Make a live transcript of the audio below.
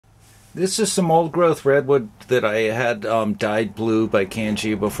This is some old growth redwood that I had dyed blue by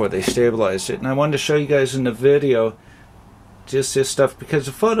Kanji before they stabilized it, and I wanted to show you guys in the video just this stuff, because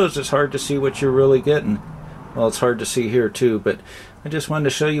the photos it's hard to see what you're really getting. Well, it's hard to see here too, but I just wanted to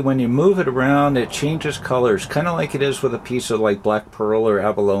show you when you move it around it changes colors, kind of like it is with a piece of like black pearl or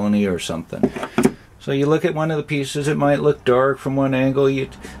abalone or something. So you look at one of the pieces, it might look dark from one angle, you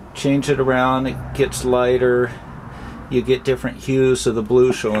change it around, it gets lighter, you get different hues of the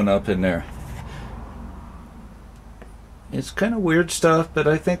blue showing up in there. It's kind of weird stuff, but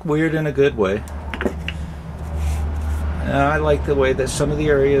I think weird in a good way. I like the way that some of the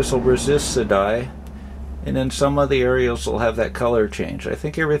areas will resist the dye, and then some of the areas will have that color change. I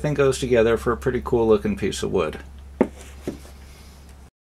think everything goes together for a pretty cool looking piece of wood.